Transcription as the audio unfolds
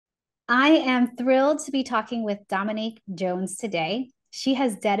I am thrilled to be talking with Dominique Jones today. She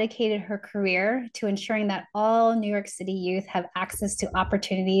has dedicated her career to ensuring that all New York City youth have access to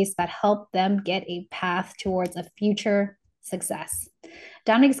opportunities that help them get a path towards a future success.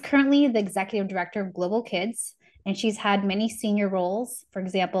 Dominique is currently the executive director of Global Kids, and she's had many senior roles. For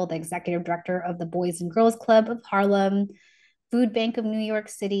example, the executive director of the Boys and Girls Club of Harlem, Food Bank of New York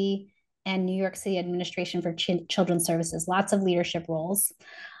City, and New York City Administration for Children's Services. Lots of leadership roles.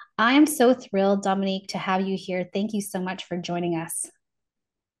 I am so thrilled, Dominique, to have you here. Thank you so much for joining us.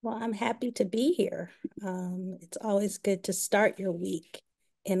 Well, I'm happy to be here. It's always good to start your week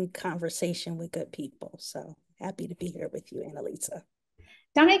in conversation with good people. So happy to be here with you, Annalisa.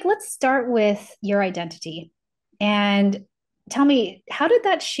 Dominique, let's start with your identity and tell me, how did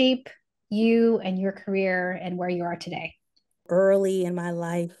that shape you and your career and where you are today? Early in my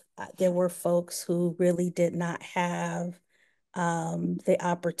life, there were folks who really did not have the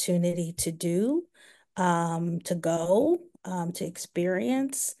opportunity to do, to go, to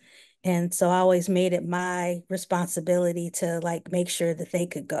experience. And so I always made it my responsibility to like make sure that they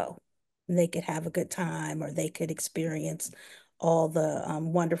could go and they could have a good time or they could experience all the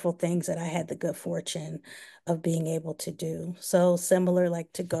wonderful things that I had the good fortune of being able to do. So similar,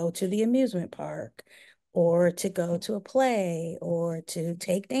 like to go to the amusement park or to go to a play or to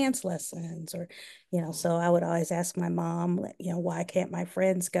take dance lessons or so I would always ask my mom, why can't my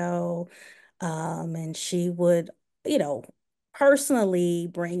friends go? And she would, you know, personally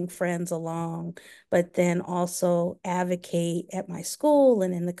bring friends along, but then also advocate at my school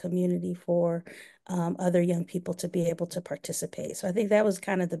and in the community for other young people to be able to participate. So I think that was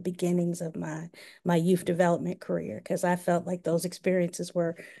kind of the beginnings of my youth development career because I felt like those experiences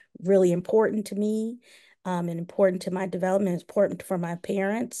were really important to me and important to my development, important for my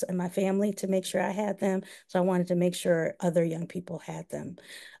parents and my family to make sure I had them. So I wanted to make sure other young people had them.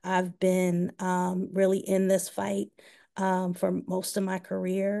 I've been really in this fight for most of my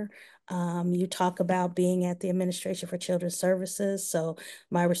career. You talk about being at the Administration for Children's Services. So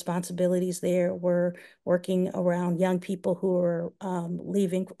my responsibilities there were working around young people who are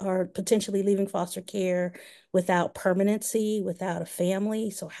leaving or potentially leaving foster care without permanency, without a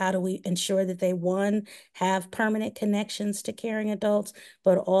family. So how do we ensure that they, one, have permanent connections to caring adults,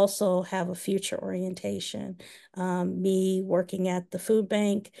 but also have a future orientation? Me working at the food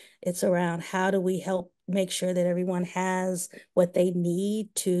bank, it's around how do we help make sure that everyone has what they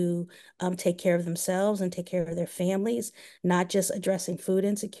need to take care of themselves and take care of their families, not just addressing food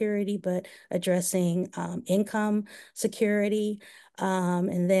insecurity, but addressing income security.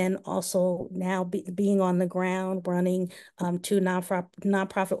 And then also now being on the ground, running two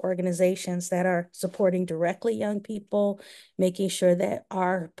nonprofit organizations that are supporting directly young people, making sure that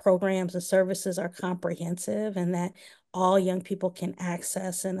our programs and services are comprehensive and that all young people can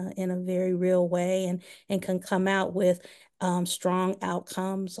access in a very real way and can come out with strong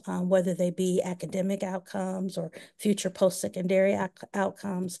outcomes, whether they be academic outcomes or future post-secondary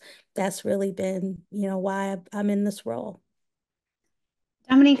outcomes. That's really been, why I'm in this role.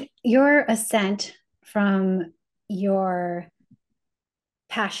 Dominique, your ascent from your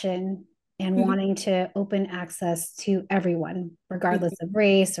passion and Mhm. wanting to open access to everyone, regardless Mhm. of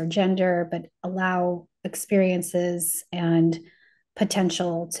race or gender, but allow experiences and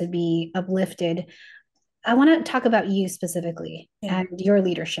potential to be uplifted. I want to talk about you specifically Yeah. and your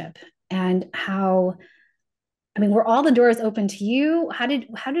leadership and how, I mean, were all the doors open to you? How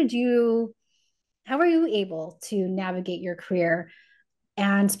were you able to navigate your career?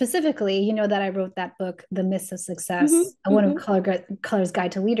 And specifically, you know that I wrote that book, The Myths of Mhm. Success, a one of Mhm. Color's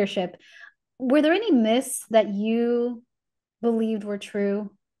Guide to Leadership. Were there any myths that you believed were true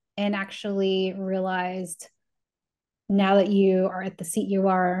and actually realized now that you are at the seat you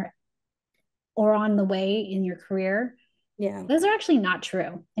are or on the way in your career, Yeah. those are actually not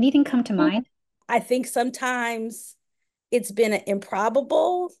true? Anything come to Mm. mind? I think sometimes it's been an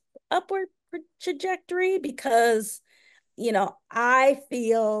improbable upward trajectory because I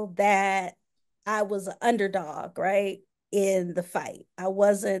feel that I was an underdog, right, in the fight. I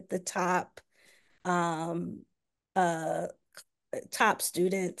wasn't the um, uh, top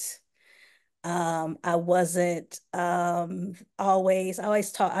student. I wasn't I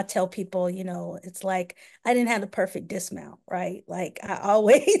always talk, I tell people, it's like I didn't have the perfect dismount, right? Like I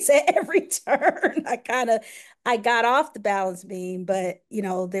always at every turn, I got off the balance beam, but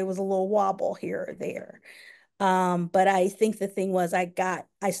there was a little wobble here or there. But I think the thing was I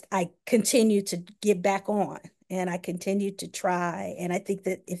continued to get back on and I continued to try. And I think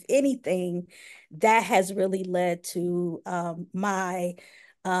that if anything, that has really led to my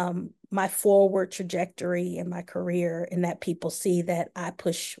my forward trajectory in my career, and that people see that I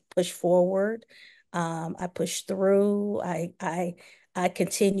push forward. I push through. I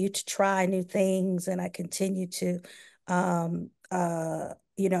continue to try new things, and I continue to,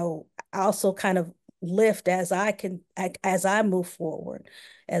 you know, also kind of lift as as I move forward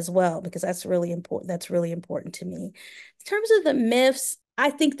as well, because that's really important. That's really important to me. In terms of the myths, I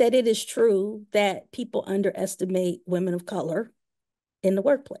think that it is true that people underestimate women of color in the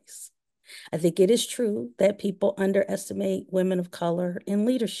workplace. I think it is true that people underestimate women of color in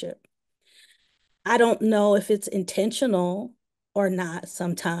leadership. I don't know if it's intentional or not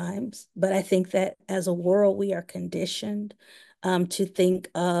sometimes, but I think that as a world, we are conditioned to think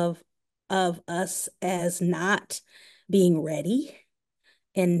of us as not being ready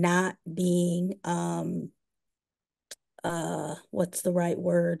and not being what's the right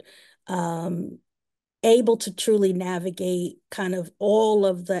word? Um, able to truly navigate kind of all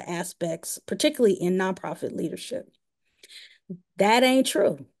of the aspects, particularly in nonprofit leadership. That ain't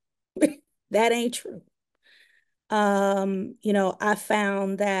true. That ain't true. You know, I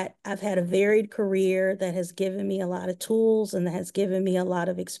found that I've had a varied career that has given me a lot of tools and that has given me a lot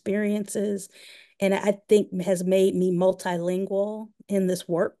of experiences, and I think has made me multilingual in this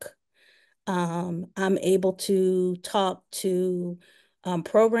work. I'm able to talk to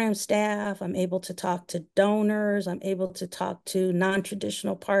program staff. I'm able to talk to donors. I'm able to talk to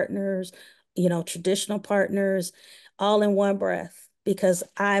non-traditional partners, you know, traditional partners, all in one breath, because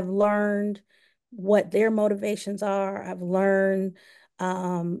I've learned what their motivations are. I've learned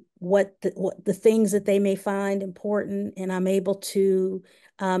what the things that they may find important, and I'm able to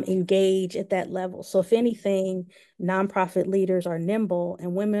engage at that level. So if anything, nonprofit leaders are nimble,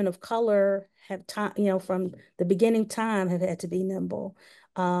 and women of color have time, you know, from the beginning time have had to be nimble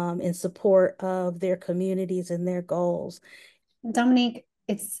in support of their communities and their goals. Dominique,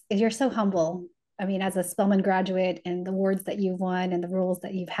 you're so humble. I mean, as a Spelman graduate and the awards that you've won and the roles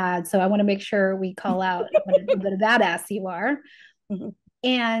that you've had. So I want to make sure we call out what a badass you are, Mhm.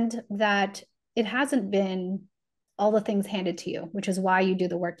 and that it hasn't been all the things handed to you, which is why you do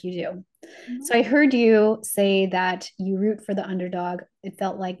the work you do. Mhm. So I heard you say that you root for the underdog. It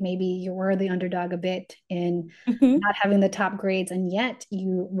felt like maybe you were the underdog a bit in Mhm. not having the top grades, and yet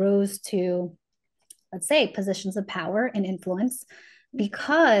you rose to, let's say, positions of power and influence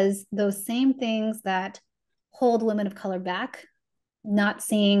because those same things that hold women of color back, not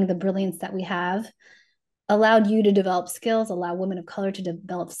seeing the brilliance that we have, allowed you to develop skills, allow women of color to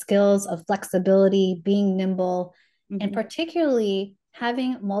develop skills of flexibility, being nimble, and Mhm. particularly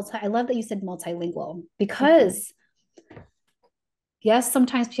having I love that you said multilingual, Mhm. because yes,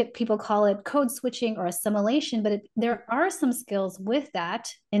 sometimes people call it code switching or assimilation, but there are some skills with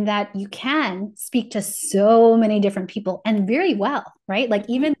that, in that you can speak to so many different people and very well, right? Like,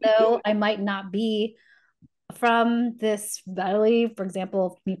 even though I might not be from this very, for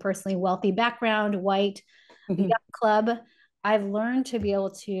example, me personally, wealthy background, white, young Mhm. club, I've learned to be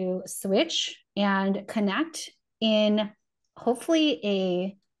able to switch and connect in hopefully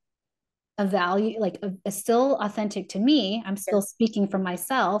a value, like a still authentic to me. I'm Yeah. still speaking for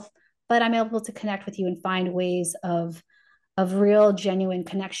myself, but I'm able to connect with you and find ways of real genuine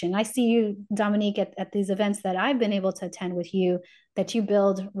connection. I see you, Dominique, at these events that I've been able to attend with you, that you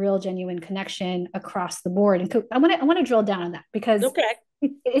build real genuine connection across the board. And I want to drill down on that, because Okay.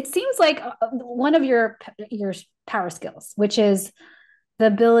 it seems like one of your power skills, which is the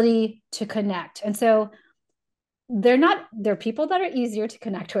ability to connect. And so there are people that are easier to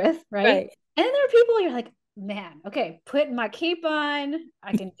connect with, right? Right. And there are people you're like, man, okay, put my cape on,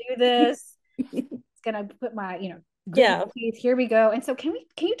 I can do this. It's gonna put my, grit Yeah. my teeth. Here we go. And so can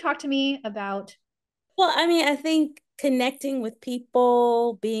you talk to me about Well, I mean, I think connecting with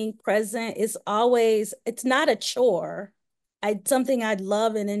people, being present is always, it's not a chore. Something I'd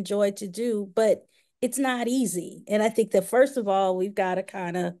love and enjoy to do, but it's not easy. And I think that first of all, we've got to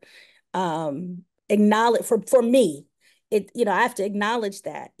kind of acknowledge for me, you know, I have to acknowledge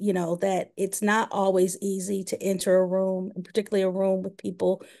that, you know, that it's not always easy to enter a room, and particularly a room with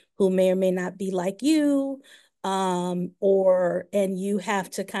people who may or may not be like you, and you have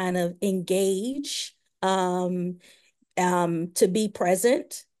to kind of engage um, to be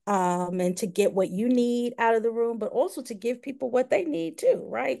present and to get what you need out of the room, but also to give people what they need too,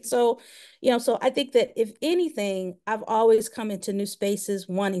 right? So, you know, so I think that if anything, I've always come into new spaces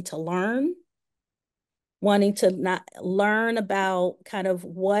wanting to not learn about kind of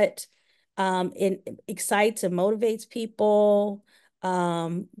what excites and motivates people,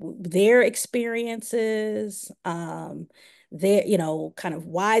 their experiences, their, you know, kind of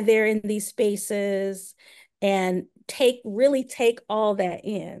why they're in these spaces, and really take all that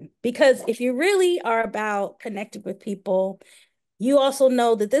in. Because if you really are about connecting with people, you also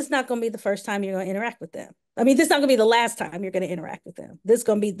know that this is not going to be the first time you're going to interact with them. I mean, this is not going to be the last time you're going to interact with them. This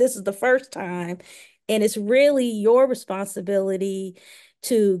is the first time. And it's really your responsibility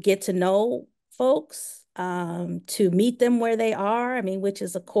to get to know folks, to meet them where they are. I mean, which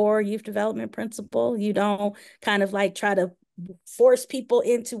is a core youth development principle. You don't kind of like try to force people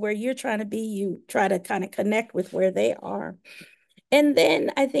into where you're trying to be. You try to kind of connect with where they are. And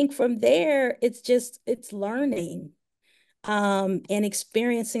then I think from there, it's learning, and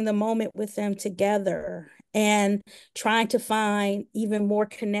experiencing the moment with them together and trying to find even more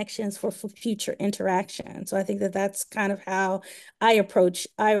connections for future interaction. So I think that that's kind of how I approach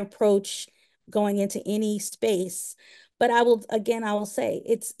going into any space. But I will say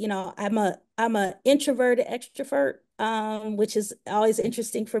it's, I'm a introverted extrovert, which is always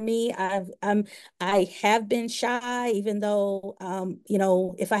interesting for me. I have been shy, even though,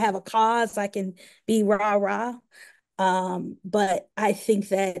 if I have a cause, I can be rah rah. But I think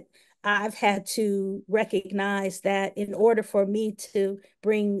that I've had to recognize that in order for me to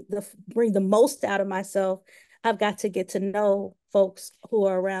bring the most out of myself, I've got to get to know folks who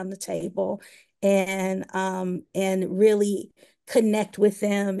are around the table, and really connect with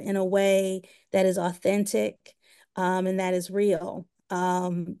them in a way that is authentic, and that is real. I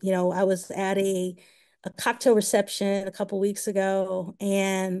was at a cocktail reception a couple weeks ago,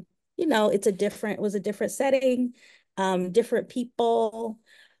 and it was a different setting, different people.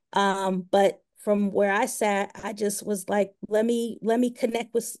 But from where I sat, I just was like, let me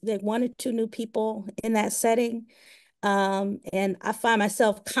connect with like one or two new people in that setting. And I find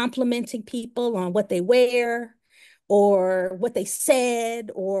myself complimenting people on what they wear or what they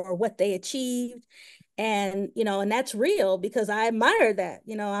said or what they achieved. And and that's real because I admire that.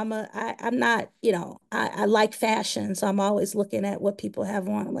 I'm not, I like fashion, so I'm always looking at what people have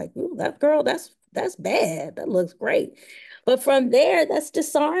on. I'm like, ooh, that girl, that's bad, that looks great. But from there, that's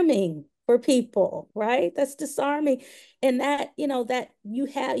disarming for people, right? That's disarming. And that, that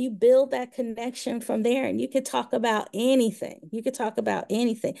you build that connection from there, and you could talk about anything. You could talk about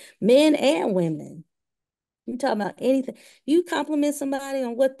anything, men and women. You talk about anything. You compliment somebody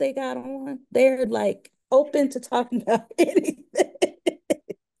on what they got on, they're like open to talking about anything.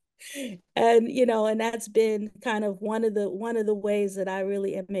 And that's been kind of one of the ways that I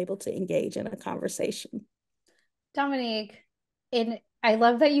really am able to engage in a conversation. Dominique, I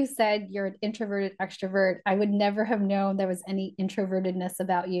love that you said you're an introverted extrovert. I would never have known there was any introvertedness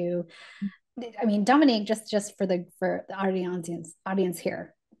about you. I mean, Dominique, just for the audience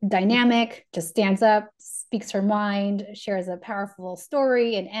here, dynamic, just stands up, speaks her mind, shares a powerful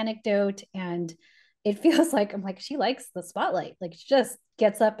story, an anecdote, and it feels like I'm like she likes the spotlight. Like she just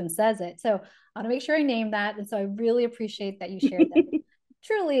gets up and says it. So I want to make sure I name that, and so I really appreciate that you shared that.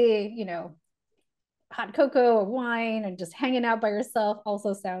 Truly, hot cocoa or wine and just hanging out by yourself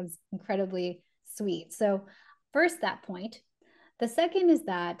also sounds incredibly sweet. So, first, that point. The second is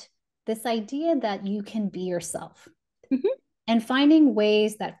that this idea that you can be yourself Mhm, and finding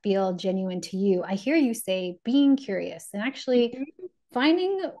ways that feel genuine to you. I hear you say being curious and actually mhm.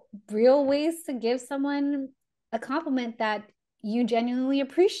 finding real ways to give someone a compliment that you genuinely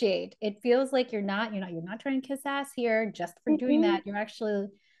appreciate. It feels like you're not trying to kiss ass here just for doing Mhm. that. You're actually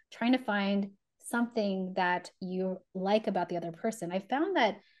trying to find something that you like about the other person. I found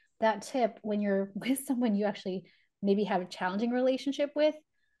that tip when you're with someone you actually maybe have a challenging relationship with,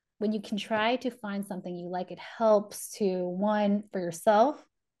 when you can try to find something you like, it helps to one for yourself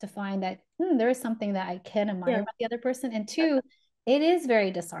to find that there is something that I can admire Yeah. about the other person, and two, it is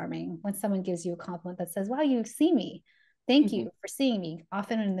very disarming when someone gives you a compliment that says, "Wow, you see me. Thank Mhm. you for seeing me."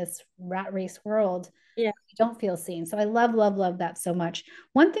 Often in this rat race world, Yeah. you don't feel seen. So I love, love, love that so much.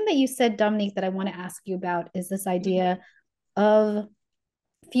 One thing that you said, Dominique, that I want to ask you about is this Mhm. idea of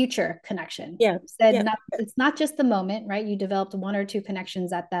future connection. Yeah. You said Yeah. it's not just the moment, right? You developed one or two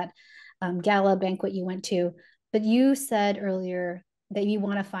connections at that gala banquet you went to, but you said earlier that you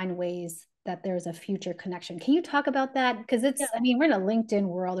want to find ways that there's a future connection. Can you talk about that? Because Yeah. I mean, we're in a LinkedIn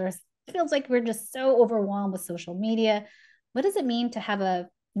world. It feels like we're just so overwhelmed with social media. What does it mean to have a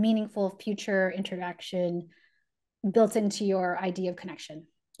meaningful future interaction built into your idea of connection?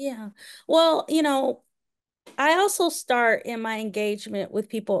 Yeah. Well, I also start in my engagement with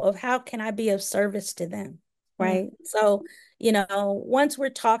people of how can I be of service to them, Mm. right? So, once we're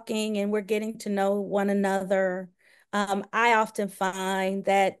talking and we're getting to know one another, I often find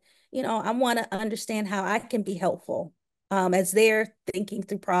that, I want to understand how I can be helpful, as they're thinking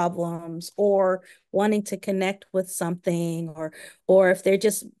through problems or wanting to connect with something, or if they're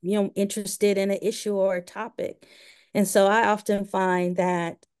just, interested in an issue or a topic. And so I often find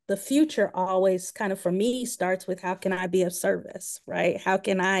that the future always kind of for me starts with how can I be of service, right? How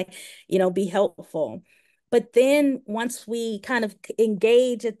can I, be helpful? But then once we kind of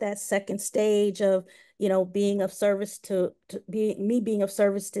engage at that second stage of, being of service to being of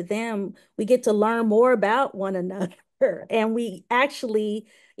service to them, we get to learn more about one another. And we actually,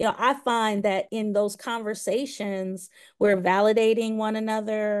 I find that in those conversations, we're validating one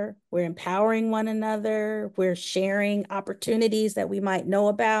another, we're empowering one another, we're sharing opportunities that we might know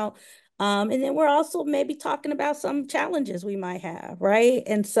about. And then we're also maybe talking about some challenges we might have, right?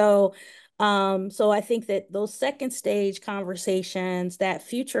 And so I think that those second stage conversations, that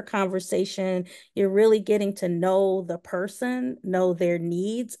future conversation, you're really getting to know the person, know their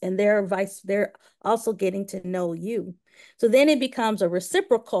needs, and they're also getting to know you. So then it becomes a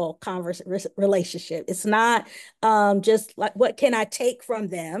reciprocal relationship. It's not just like, what can I take from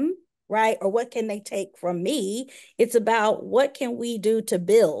them, right? Or what can they take from me? It's about what can we do to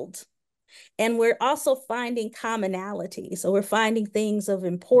build? And we're also finding commonality. So we're finding things of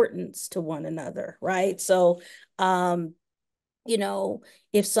importance to one another, right? So, um, you know,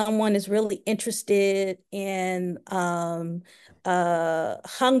 if someone is really interested in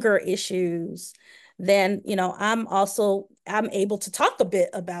hunger issues, then, I'm able to talk a bit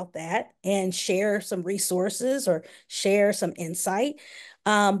about that and share some resources or share some insight.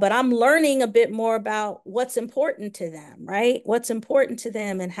 But I'm learning a bit more about what's important to them, right? What's important to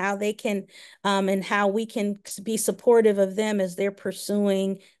them and how they can, and how we can be supportive of them as they're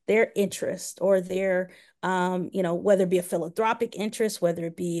pursuing their interest or their whether it be a philanthropic interest, whether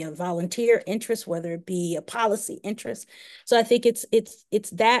it be a volunteer interest, whether it be a policy interest. So I think it's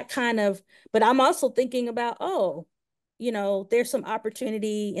that kind of, but I'm also thinking about, oh, there's some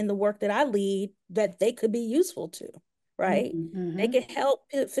opportunity in the work that I lead that they could be useful to, right? They Mm-hmm. can help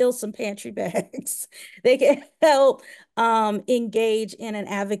fill some pantry bags. They can help engage in an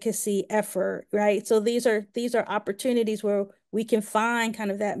advocacy effort, right? So these are opportunities where we can find kind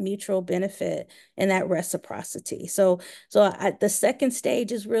of that mutual benefit and that reciprocity. So the second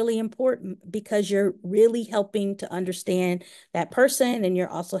stage is really important because you're really helping to understand that person, and you're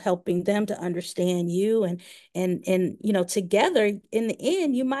also helping them to understand you, and together in the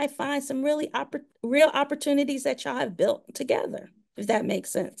end you might find some real opportunities that y'all have built together, if that makes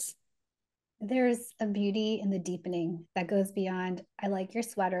sense. There's a beauty in the deepening that goes beyond, I like your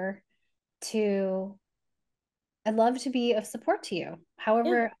sweater, to I'd love to be of support to you, Yeah.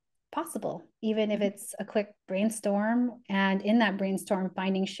 however possible, even if it's a quick brainstorm. And in that brainstorm,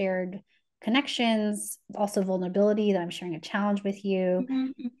 finding shared connections, also vulnerability that I'm sharing a challenge with you,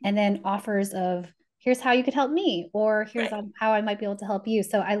 Mhm. and then offers of here's how you could help me, or here's Right. how I might be able to help you.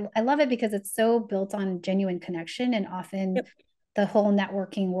 So I love it because it's so built on genuine connection. And often Yep. the whole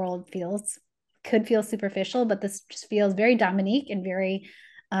networking world could feel superficial, but this just feels very Dominique and very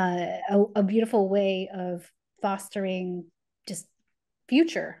a beautiful way of fostering just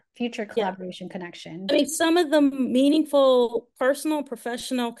future Yeah. collaboration connection. I mean, some of the meaningful personal,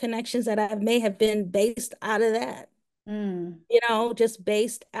 professional connections that I may have been based out of that, Mm. just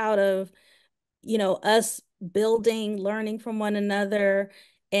based out of, us building, learning from one another.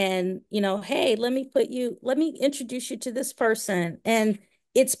 And, hey, let me introduce you to this person. And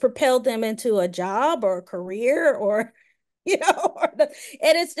it's propelled them into a job or a career or, and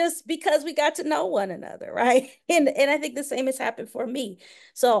it's just because we got to know one another, right? And I think the same has happened for me.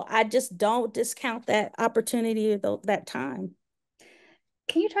 So I just don't discount that opportunity, that time.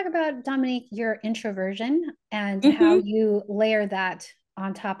 Can you talk about, Dominique, your introversion and how Hmm. you layer that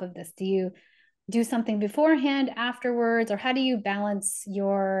on top of this? Do you do something beforehand, afterwards, or how do you balance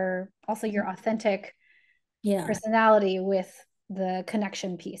your authentic Yeah, personality with the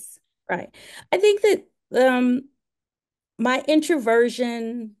connection piece? right. I think that my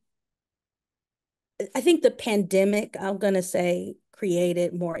introversion, I think the pandemic, I'm going to say,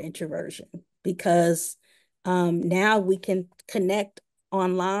 created more introversion because now we can connect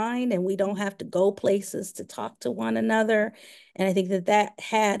online and we don't have to go places to talk to one another. And I think that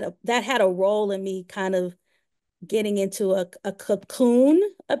had a role in me kind of getting into a cocoon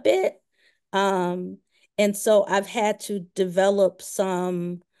a bit. Um, and so I've had to develop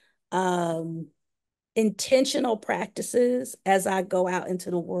some um, intentional practices as I go out into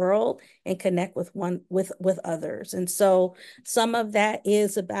the world and connect with others. And so some of that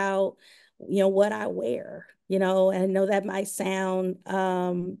is about, what I wear, and I know that might sound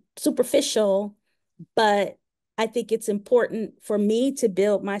superficial, but I think it's important for me to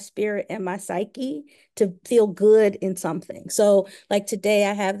build my spirit and my psyche to feel good in something. So, like today,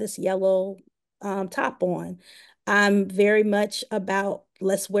 I have this yellow top on. I'm very much about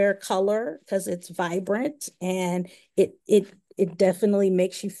let's wear color because it's vibrant and it definitely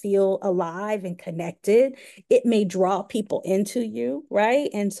makes you feel alive and connected. It may draw people into you, right?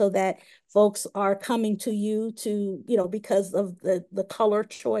 And so that folks are coming to you to, because of the color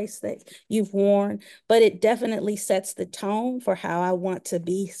choice that you've worn. But it definitely sets the tone for how I want to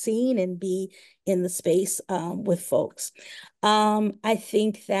be seen and be in the space with folks. I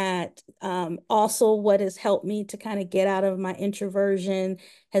think that also what has helped me to kind of get out of my introversion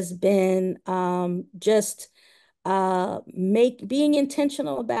has been just being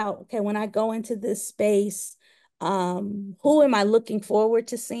intentional about, okay, when I go into this space, who am I looking forward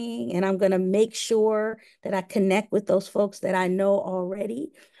to seeing? And I'm going to make sure that I connect with those folks that I know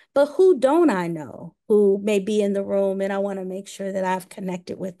already. But who don't I know who may be in the room? And I want to make sure that I've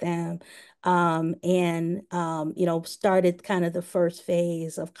connected with them and started kind of the first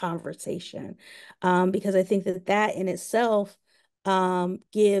phase of conversation. Because I think that that in itself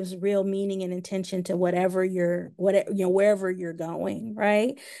gives real meaning and intention to wherever you're going,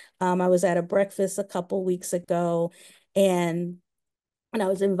 right? I was at a breakfast a couple weeks ago, and I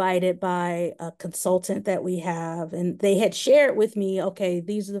was invited by a consultant that we have, and they had shared with me, okay,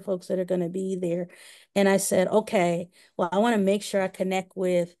 these are the folks that are going to be there. And I said, okay, well, I want to make sure I connect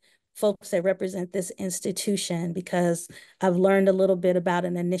with folks that represent this institution because I've learned a little bit about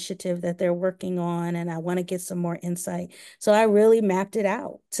an initiative that they're working on, and I want to get some more insight. So I really mapped it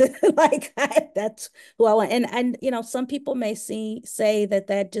out to that's who I want. And some people may say that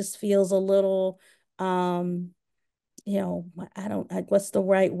that just feels a little I don't like what's the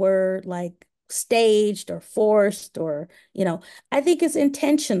right word, like staged or forced or, I think it's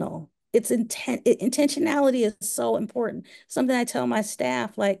intentional. Intentionality is so important. Something I tell my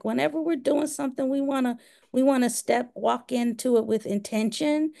staff, like whenever we're doing something, we want to walk into it with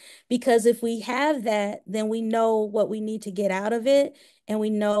intention, because if we have that, then we know what we need to get out of it and we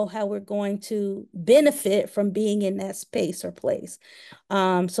know how we're going to benefit from being in that space or place.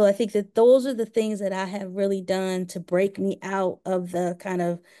 So I think that those are the things that I have really done to break me out of the kind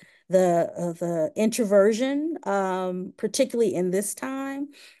of the introversion, particularly in this time.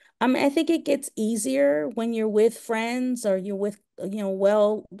 I think it gets easier when you're with friends or you're with,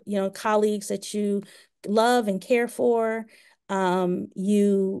 colleagues that you love and care for.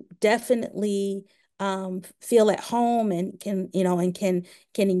 You definitely feel at home and can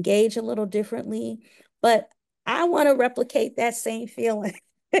engage a little differently. But I want to replicate that same feeling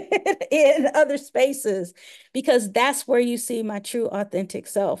in other spaces because that's where you see my true authentic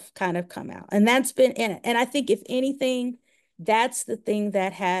self kind of come out. And that's been in it. And I think if anything, that's the thing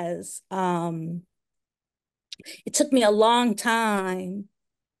that has it took me a long time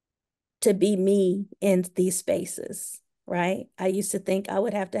to be me in these spaces, right? I used to think I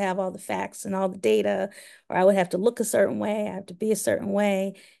would have to have all the facts and all the data, or I would have to look a certain way, I have to be a certain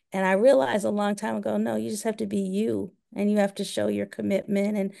way. And I realized a long time ago, no, you just have to be you and you have to show your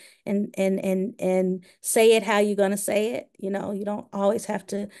commitment and say it how you're going to say it. You don't always have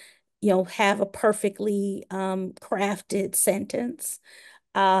to, have a perfectly crafted sentence.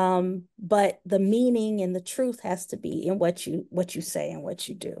 But the meaning and the truth has to be in what you say and what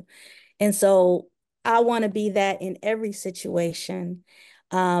you do. And so I want to be that in every situation.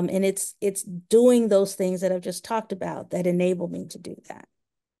 And it's doing those things that I've just talked about that enable me to do that.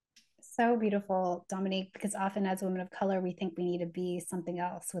 So beautiful, Dominique, because often as women of color, we think we need to be something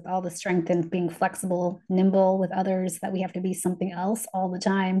else with all the strength and being flexible, nimble with others, that we have to be something else all the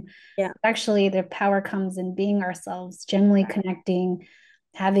time. Yeah. Actually, the power comes in being ourselves, genuinely connecting,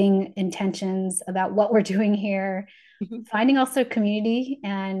 having intentions about what we're doing here, Mhm. finding also community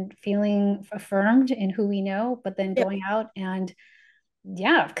and feeling affirmed in who we know, but then Yep. going out and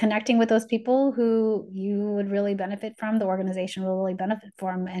yeah, connecting with those people who you would really benefit from, the organization will really benefit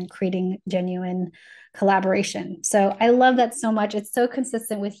from, and creating genuine collaboration. So I love that so much. It's so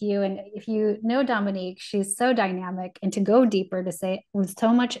consistent with you. And if you know Dominique, she's so dynamic. And to go deeper, to say with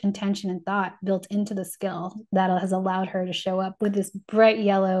so much intention and thought built into the skill that has allowed her to show up with this bright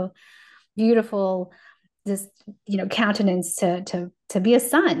yellow, beautiful, this countenance to be a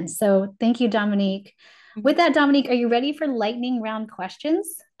sun. So thank you, Dominique. With Mhm. that, Dominique, are you ready for lightning round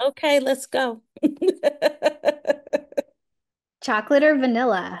questions? Okay, let's go. Chocolate or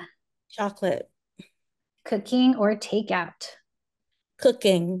vanilla? Chocolate. Cooking or takeout?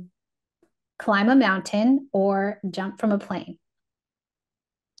 Cooking. Climb a mountain or jump from a plane?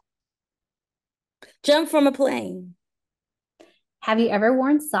 Jump from a plane. Have you ever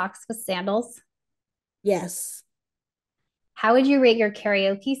worn socks with sandals? Yes. How would you rate your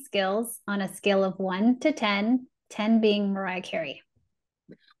karaoke skills on a scale of 1 to 10, 10 being Mariah Carey?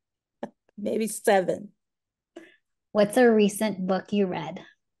 Maybe 7. What's a recent book you read?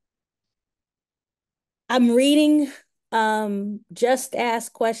 I'm reading Just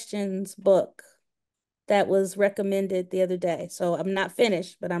Ask Questions book that was recommended the other day. So I'm not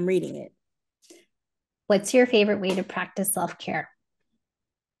finished, but I'm reading it. What's your favorite way to practice self care?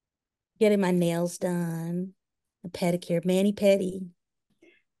 Getting my nails done, a pedicure, mani pedi.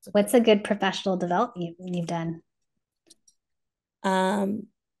 What's a good professional development you've done? Um,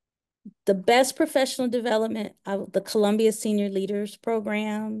 the best professional development of the Columbia Senior Leaders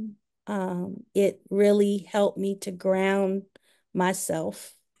Program. It really helped me to ground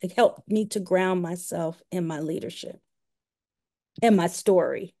myself. It helped me to ground myself in my leadership and my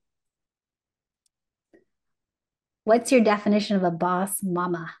story. What's your definition of a boss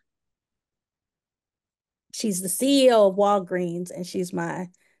mama? She's the CEO of Walgreens, and she's my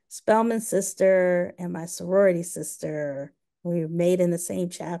Spelman sister and my sorority sister. We were made in the same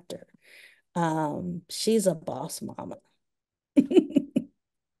chapter. She's a boss mama.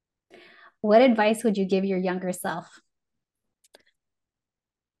 What advice would you give your younger self?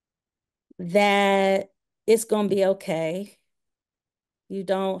 That it's going to be okay. You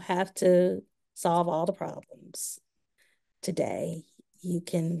don't have to solve all the problems today. You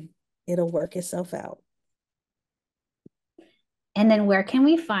can, it'll work itself out. And then where can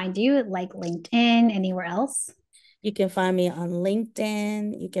we find you? Like LinkedIn, anywhere else? You can find me on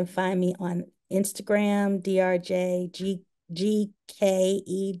LinkedIn. You can find me on Instagram, DRJGKED.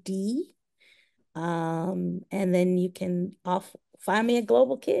 And then you can find me at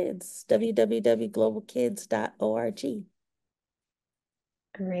Global Kids, www.globalkids.org.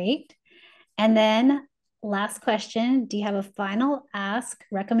 Great. And then last question, do you have a final ask,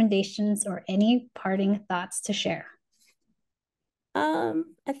 recommendations, or any parting thoughts to share? I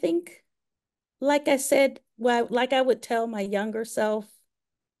think, like I said, well, like I would tell my younger self,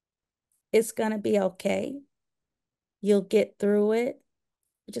 it's gonna be okay. You'll get through it.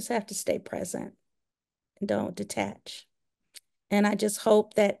 You just have to stay present and don't detach. And I just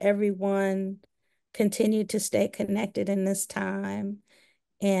hope that everyone continue to stay connected in this time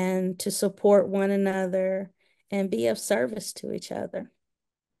and to support one another and be of service to each other.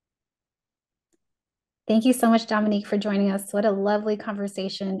 Thank you so much, Dominique, for joining us. What a lovely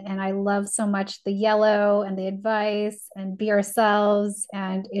conversation. And I love so much the yellow and the advice and be ourselves,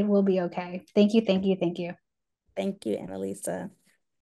 and it will be okay. Thank you, thank you, thank you. Thank you, Annalisa.